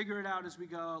figure it out as we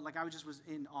go. Like I was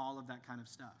in all of that kind of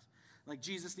stuff. Like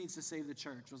Jesus needs to save the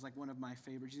church was like one of my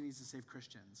favorites. Jesus needs to save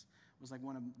Christians was like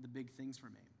one of the big things for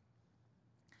me.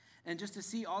 And just to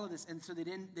see all of this, and so they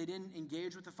didn't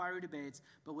engage with the fiery debates,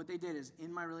 but what they did is,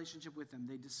 in my relationship with them,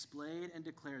 they displayed and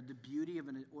declared the beauty of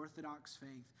an orthodox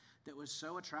faith that was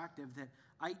so attractive that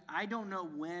I don't know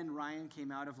when Ryan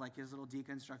came out of like his little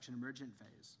deconstruction emergent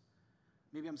phase.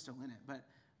 Maybe I'm still in it, but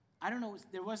I don't know,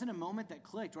 there wasn't a moment that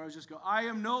clicked where I was just go, I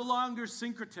am no longer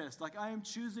syncretist. Like I am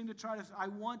choosing to I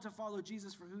want to follow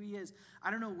Jesus for who he is.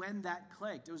 I don't know when that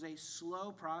clicked. It was a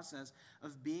slow process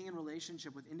of being in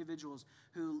relationship with individuals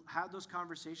who had those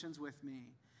conversations with me.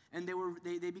 And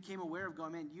they became aware of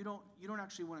going, man, you don't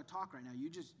actually want to talk right now. You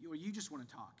just want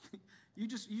to talk. you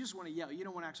just want to yell. You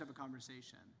don't want to actually have a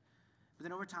conversation. But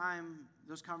then over time,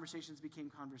 those conversations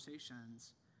became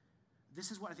conversations. This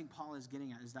is what I think Paul is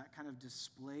getting at, is that kind of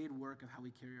displayed work of how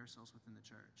we carry ourselves within the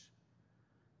church.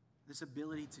 This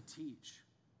ability to teach.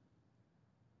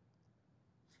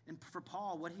 And for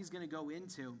Paul, what he's going to go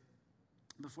into,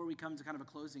 before we come to kind of a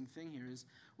closing thing here, is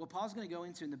what Paul's going to go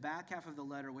into in the back half of the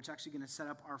letter, which actually going to set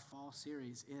up our fall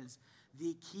series, is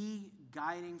the key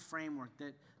guiding framework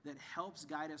that helps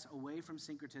guide us away from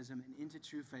syncretism and into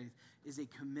true faith is a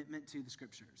commitment to the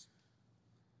scriptures.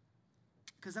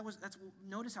 Because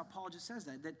notice how Paul just says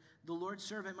that the Lord's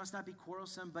servant must not be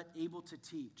quarrelsome, but able to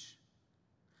teach.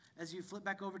 As you flip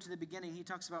back over to the beginning, he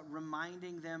talks about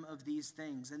reminding them of these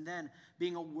things. And then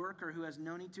being a worker who has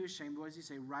no need to be ashamed, what does he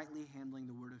say? Rightly handling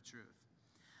the word of truth.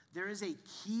 There is a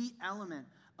key element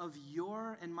of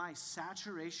your and my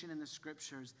saturation in the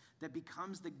scriptures that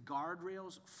becomes the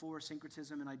guardrails for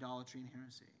syncretism and idolatry and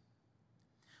heresy.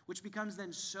 Which becomes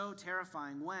then so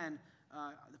terrifying when,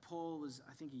 the poll was,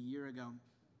 I think, a year ago,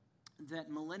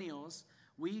 that millennials,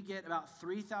 we get about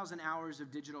 3,000 hours of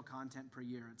digital content per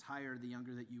year. It's higher the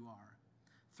younger that you are.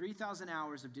 3,000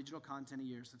 hours of digital content a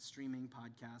year, so that's streaming,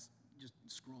 podcast, just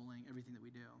scrolling, everything that we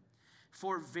do.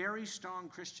 For very strong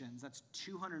Christians, that's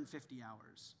 250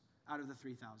 hours out of the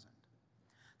 3,000.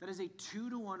 That is a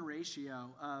 2-to-1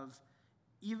 ratio of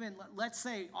even, let's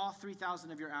say all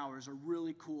 3,000 of your hours are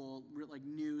really cool, like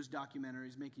news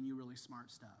documentaries making you really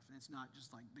smart stuff. And it's not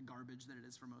just like the garbage that it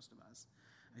is for most of us.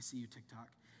 I see you, TikTok.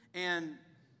 And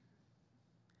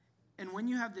And when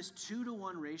you have this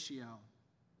 2-to-1 ratio,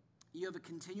 you have a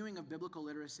continuing of biblical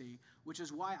literacy, which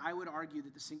is why I would argue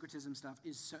that the syncretism stuff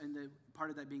is so, and the part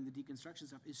of that being the deconstruction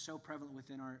stuff, is so prevalent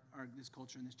within this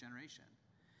culture and this generation.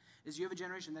 Is you have a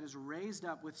generation that is raised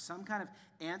up with some kind of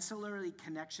ancillary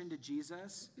connection to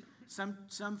Jesus,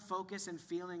 some focus and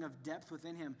feeling of depth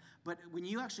within him. But when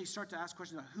you actually start to ask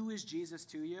questions about who is Jesus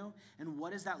to you and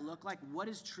what does that look like, what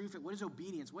is truth, what is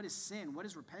obedience, what is sin, what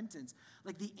is repentance,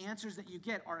 like the answers that you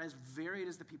get are as varied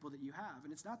as the people that you have.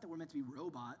 And it's not that we're meant to be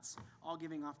robots all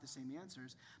giving off the same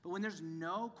answers, but when there's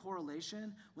no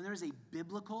correlation, when there is a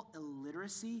biblical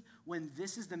illiteracy, when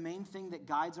this is the main thing that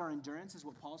guides our endurance, is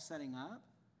what Paul's setting up.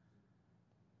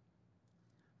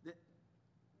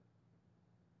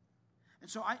 And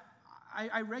so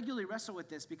I regularly wrestle with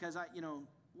this because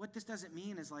what this doesn't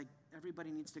mean is like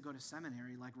everybody needs to go to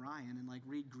seminary like Ryan and like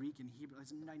read Greek and Hebrew.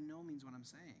 That's by no means what I'm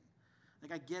saying.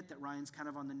 Like I get that Ryan's kind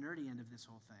of on the nerdy end of this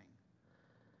whole thing.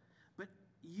 But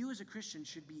you as a Christian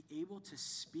should be able to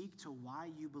speak to why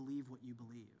you believe what you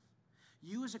believe.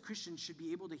 You as a Christian should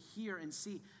be able to hear and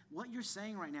see what you're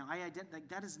saying right now.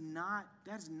 That is not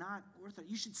orthodox.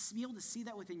 You should be able to see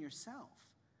that within yourself.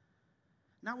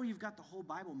 Not where you've got the whole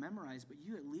Bible memorized, but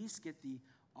you at least get the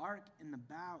arc and the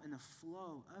bow and the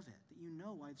flow of it, that you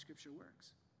know why the Scripture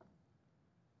works.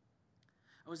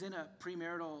 I was in a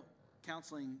premarital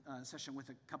counseling session with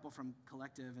a couple from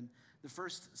Collective, and the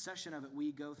first session of it,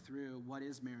 we go through what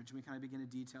is marriage, and we kind of begin to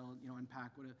detail,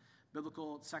 unpack what a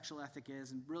biblical sexual ethic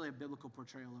is, and really a biblical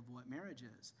portrayal of what marriage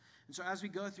is. And so as we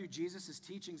go through Jesus'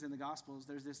 teachings in the Gospels,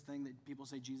 there's this thing that people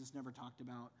say Jesus never talked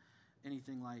about,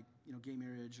 anything like, gay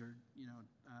marriage or,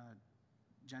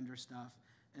 gender stuff.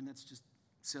 And that's just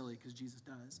silly because Jesus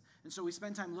does. And so we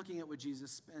spend time looking at what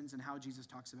Jesus spends and how Jesus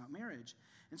talks about marriage.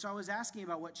 And so I was asking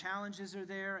about what challenges are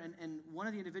there. And one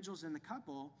of the individuals in the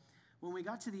couple, when we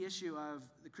got to the issue of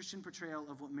the Christian portrayal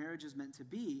of what marriage is meant to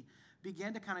be,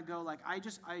 began to kind of go like,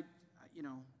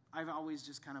 I've always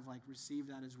just kind of like received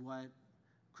that as what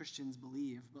Christians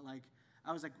believe. But like,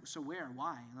 I was like, so where,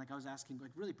 why? And like I was asking, like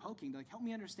really poking to like help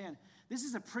me understand. This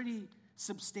is a pretty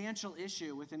substantial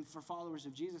issue for followers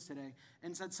of Jesus today.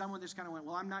 And said someone just kind of went,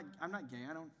 well, I'm not gay.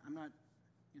 I'm not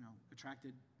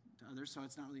attracted to others, so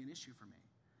it's not really an issue for me.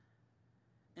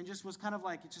 And just was kind of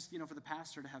like, it's just, for the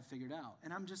pastor to have figured out.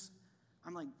 And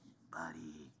I'm like,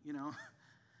 buddy,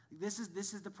 this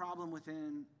is the problem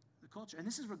within the culture. And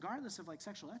this is regardless of like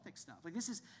sexual ethics stuff. Like this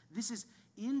is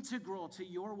integral to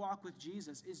your walk with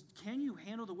Jesus, is can you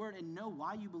handle the word and know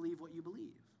why you believe what you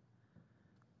believe?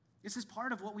 This is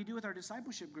part of what we do with our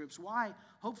discipleship groups. Why,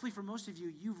 hopefully for most of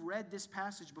you, you've read this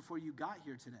passage before you got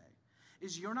here today.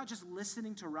 Is you're not just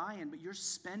listening to Ryan, but you're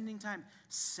spending time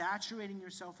saturating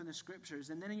yourself in the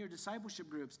scriptures. And then in your discipleship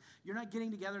groups, you're not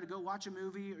getting together to go watch a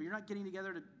movie, or you're not getting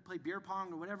together to play beer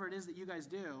pong or whatever it is that you guys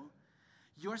do.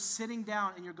 You're sitting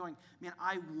down and you're going, man,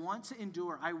 I want to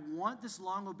endure. I want this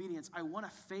long obedience. I want a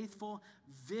faithful,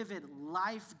 vivid,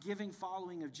 life-giving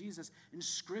following of Jesus. And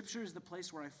Scripture is the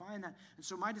place where I find that. And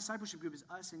so my discipleship group is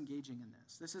us engaging in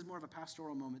this. This is more of a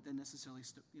pastoral moment than necessarily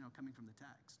coming from the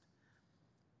text.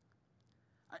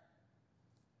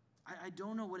 I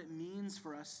don't know what it means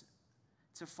for us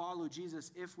to follow Jesus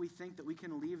if we think that we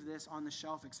can leave this on the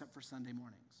shelf except for Sunday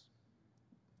mornings.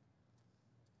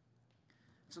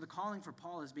 So the calling for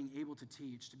Paul is being able to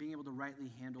teach, to being able to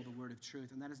rightly handle the word of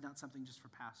truth. And that is not something just for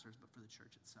pastors, but for the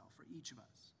church itself, for each of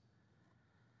us.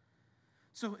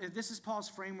 So if this is Paul's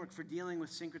framework for dealing with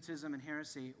syncretism and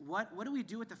heresy, what do we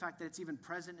do with the fact that it's even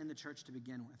present in the church to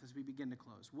begin with as we begin to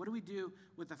close? What do we do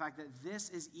with the fact that this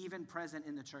is even present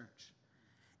in the church?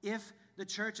 If the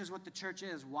church is what the church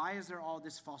is, why is there all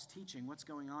this false teaching? What's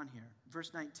going on here?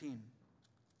 Verse 19.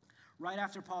 Right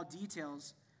after Paul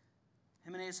details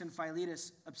Hymenaeus and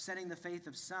Philetus upsetting the faith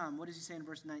of some, what does he say in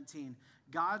verse 19?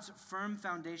 God's firm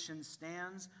foundation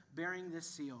stands bearing this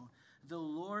seal. The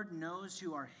Lord knows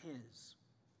who are his.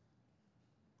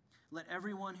 Let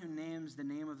everyone who names the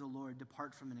name of the Lord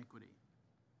depart from iniquity.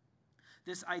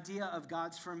 This idea of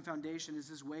God's firm foundation is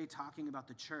his way talking about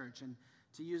the church. And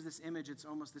to use this image, it's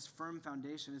almost this firm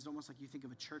foundation is almost like you think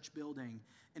of a church building,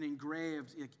 and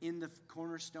engraved in the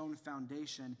cornerstone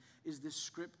foundation is this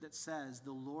script that says,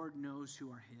 the Lord knows who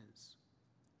are his.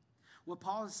 What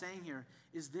Paul is saying here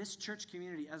is this church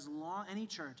community, any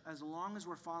church, as long as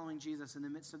we're following Jesus in the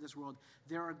midst of this world,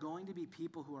 there are going to be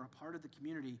people who are a part of the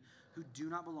community who do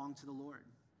not belong to the Lord.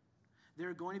 There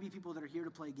are going to be people that are here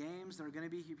to play games. There are going to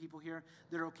be people here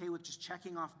that are okay with just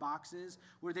checking off boxes,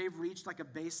 where they've reached like a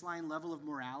baseline level of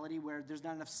morality where there's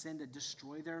not enough sin to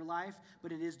destroy their life,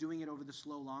 but it is doing it over the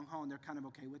slow long haul, and they're kind of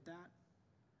okay with that.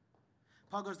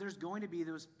 Paul goes, there's going to be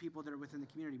those people that are within the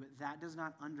community, but that does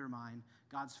not undermine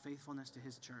God's faithfulness to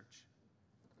his church.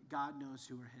 God knows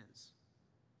who are his.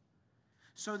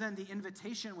 So then the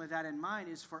invitation with that in mind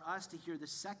is for us to hear the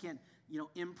second,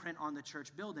 imprint on the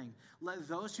church building. Let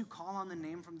those who call on the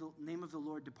name of the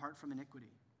Lord depart from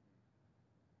iniquity.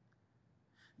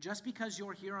 Just because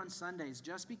you're here on Sundays,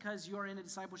 just because you're in a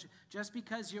discipleship, just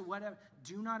because you're whatever,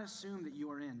 do not assume that you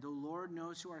are in. The Lord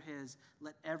knows who are his.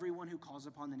 Let everyone who calls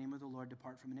upon the name of the Lord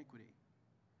depart from iniquity.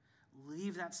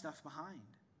 Leave that stuff behind.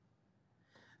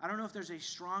 I don't know if there's a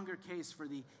stronger case for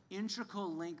the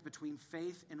integral link between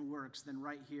faith and works than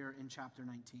right here in chapter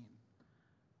 19.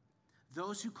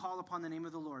 Those who call upon the name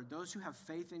of the Lord, those who have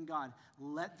faith in God,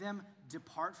 let them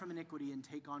depart from iniquity and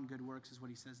take on good works, is what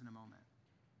he says in a moment.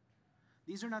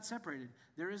 These are not separated.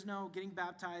 There is no getting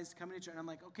baptized, coming to church, and I'm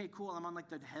like, okay, cool, I'm on like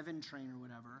the heaven train or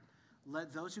whatever.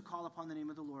 Let those who call upon the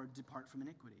name of the Lord depart from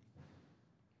iniquity.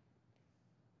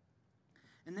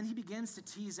 And then he begins to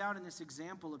tease out in this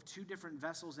example of two different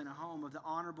vessels in a home, of the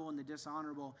honorable and the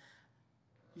dishonorable.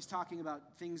 He's talking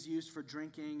about things used for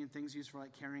drinking and things used for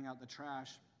like carrying out the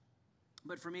trash.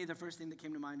 But for me, the first thing that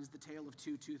came to mind is the tale of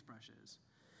two toothbrushes.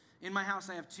 In my house,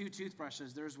 I have two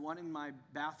toothbrushes. There's one in my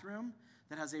bathroom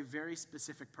that has a very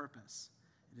specific purpose.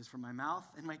 It is for my mouth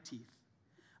and my teeth.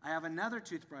 I have another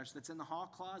toothbrush that's in the hall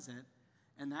closet,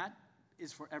 and that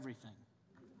is for everything.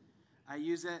 I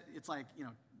use it, it's like,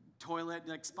 toilet,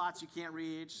 like spots you can't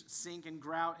reach, sink and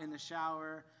grout in the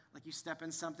shower, like you step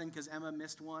in something because Emma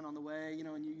missed one on the way,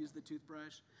 and you use the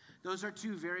toothbrush. Those are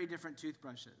two very different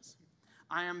toothbrushes.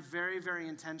 I am very, very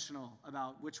intentional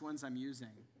about which ones I'm using,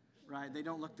 right? They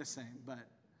don't look the same, but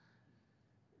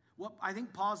what I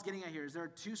think Paul's getting at here is there are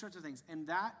two sorts of things. And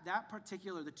that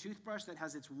particular, the toothbrush that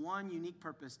has its one unique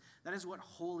purpose, that is what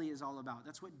holy is all about.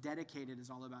 That's what dedicated is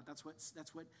all about. That's what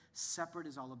separate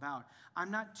is all about.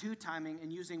 I'm not two-timing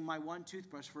and using my one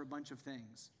toothbrush for a bunch of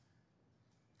things.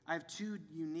 I have two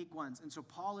unique ones. And so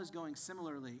Paul is going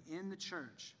similarly in the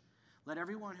church. Let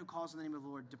everyone who calls on the name of the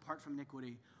Lord depart from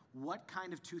iniquity. What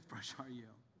kind of toothbrush are you?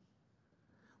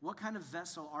 What kind of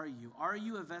vessel are you? Are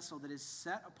you a vessel that is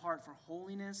set apart for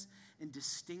holiness and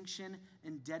distinction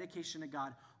and dedication to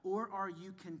God? Or are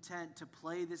you content to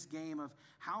play this game of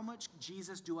how much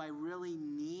Jesus do I really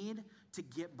need to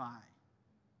get by?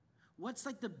 What's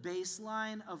like the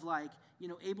baseline of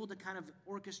able to kind of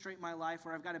orchestrate my life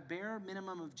where I've got a bare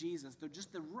minimum of Jesus. They're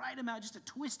just the right amount, just a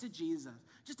twist of Jesus,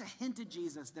 just a hint of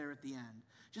Jesus there at the end.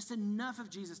 Just enough of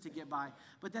Jesus to get by.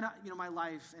 But then, my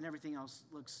life and everything else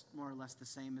looks more or less the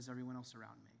same as everyone else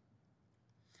around me.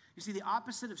 You see, the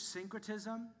opposite of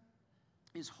syncretism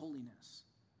is holiness.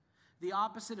 The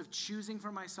opposite of choosing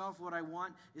for myself what I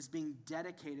want is being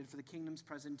dedicated for the kingdom's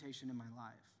presentation in my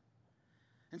life.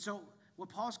 And so what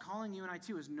Paul's calling you and I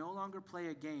to is no longer play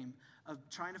a game of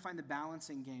trying to find the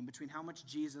balancing game between how much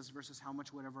Jesus versus how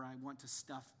much whatever I want to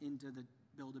stuff into the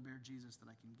Build-A-Bear Jesus that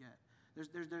I can get.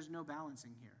 There's no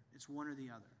balancing here. It's one or the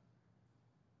other.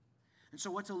 And so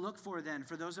what to look for then,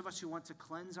 for those of us who want to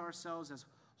cleanse ourselves as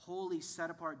holy,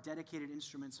 set-apart, dedicated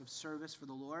instruments of service for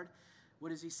the Lord, what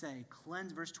does he say?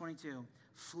 Cleanse, verse 22,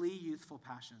 flee youthful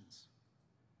passions.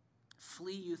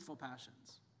 Flee youthful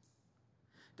passions.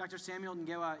 Dr. Samuel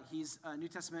Ngewa, he's a New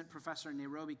Testament professor in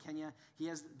Nairobi, Kenya. He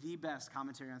has the best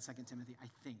commentary on 2 Timothy, I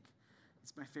think.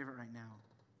 It's my favorite right now.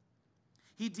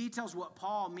 He details what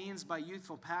Paul means by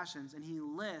youthful passions, and he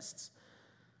lists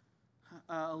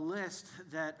a list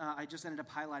that I just ended up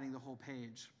highlighting the whole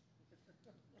page.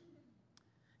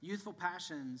 Youthful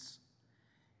passions,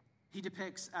 he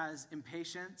depicts as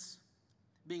impatience,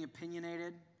 being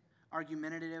opinionated,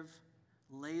 argumentative,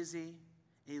 lazy,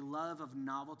 a love of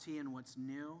novelty and what's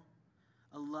new,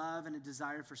 a love and a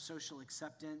desire for social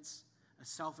acceptance, a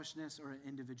selfishness or an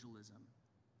individualism.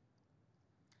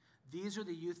 These are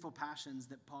the youthful passions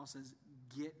that Paul says,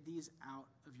 get these out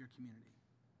of your community.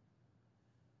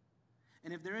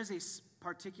 And if there is a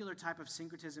particular type of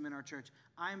syncretism in our church,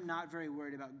 I'm not very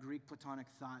worried about Greek Platonic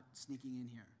thought sneaking in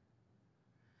here.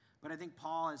 But I think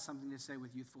Paul has something to say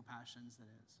with youthful passions that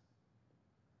is.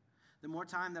 The more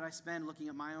time that I spend looking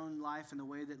at my own life and the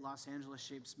way that Los Angeles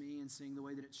shapes me and seeing the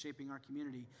way that it's shaping our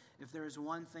community, if there is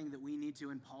one thing that we need to,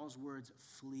 in Paul's words,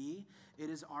 flee, it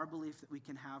is our belief that we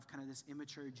can have kind of this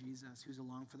immature Jesus who's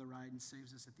along for the ride and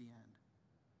saves us at the end.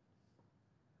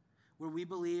 Where we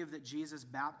believe that Jesus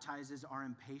baptizes our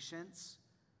impatience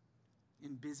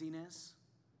in busyness,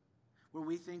 where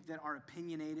we think that our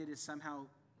opinionated is somehow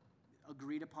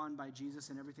agreed upon by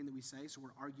Jesus in everything that we say, so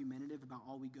we're argumentative about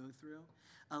all we go through,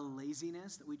 a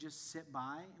laziness that we just sit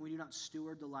by and we do not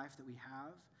steward the life that we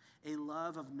have, a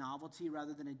love of novelty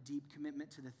rather than a deep commitment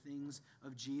to the things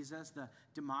of Jesus, the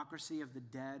democracy of the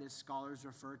dead, as scholars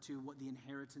refer to what the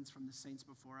inheritance from the saints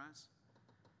before us.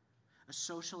 A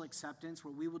social acceptance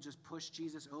where we will just push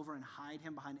Jesus over and hide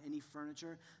him behind any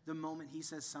furniture the moment he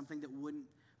says something that wouldn't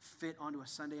fit onto a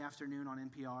Sunday afternoon on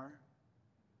NPR.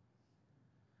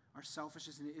 Our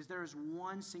selfishness is there is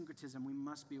one syncretism we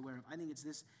must be aware of. I think it's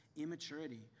this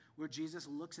immaturity where Jesus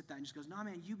looks at that and just goes, "No,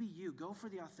 man, you be you. Go for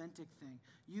the authentic thing.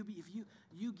 If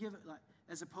you give it,"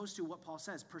 as opposed to what Paul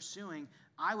says, pursuing,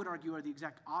 I would argue, are the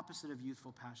exact opposite of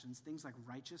youthful passions. Things like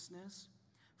righteousness,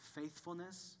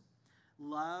 faithfulness,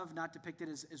 love, not depicted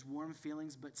as warm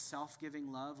feelings, but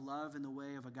self-giving love in the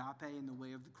way of agape, in the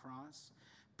way of the cross,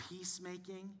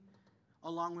 peacemaking,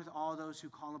 along with all those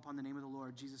who call upon the name of the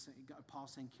Lord. Paul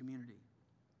saying community.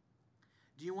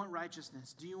 Do you want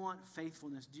righteousness? Do you want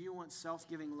faithfulness? Do you want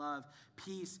self-giving love,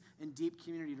 peace, and deep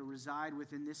community to reside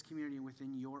within this community and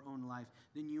within your own life?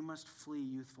 Then you must flee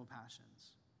youthful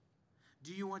passions.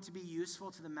 Do you want to be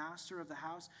useful to the master of the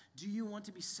house? Do you want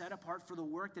to be set apart for the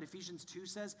work that Ephesians 2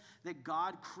 says that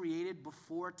God created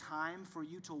before time for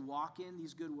you to walk in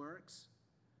these good works?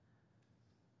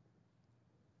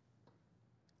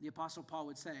 The Apostle Paul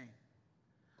would say,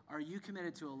 are you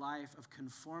committed to a life of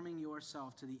conforming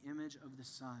yourself to the image of the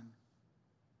Son?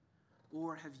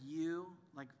 Or have you,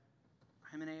 like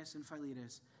Hymenaeus and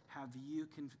Philetus, have you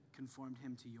conformed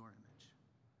him to your image?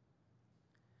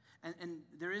 And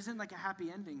there isn't like a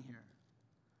happy ending here.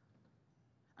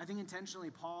 I think intentionally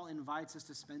Paul invites us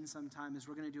to spend some time, as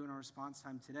we're going to do in our response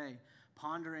time today,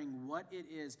 pondering what it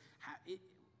is,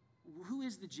 who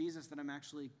is the Jesus that I'm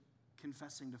actually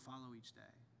confessing to follow each day?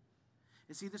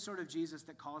 Is he the sort of Jesus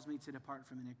that calls me to depart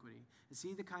from iniquity? Is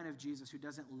he the kind of Jesus who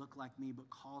doesn't look like me but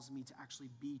calls me to actually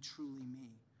be truly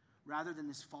me, rather than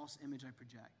this false image I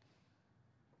project?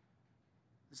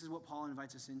 This is what Paul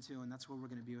invites us into, and that's where we're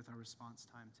going to be with our response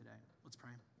time today. Let's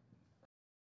pray.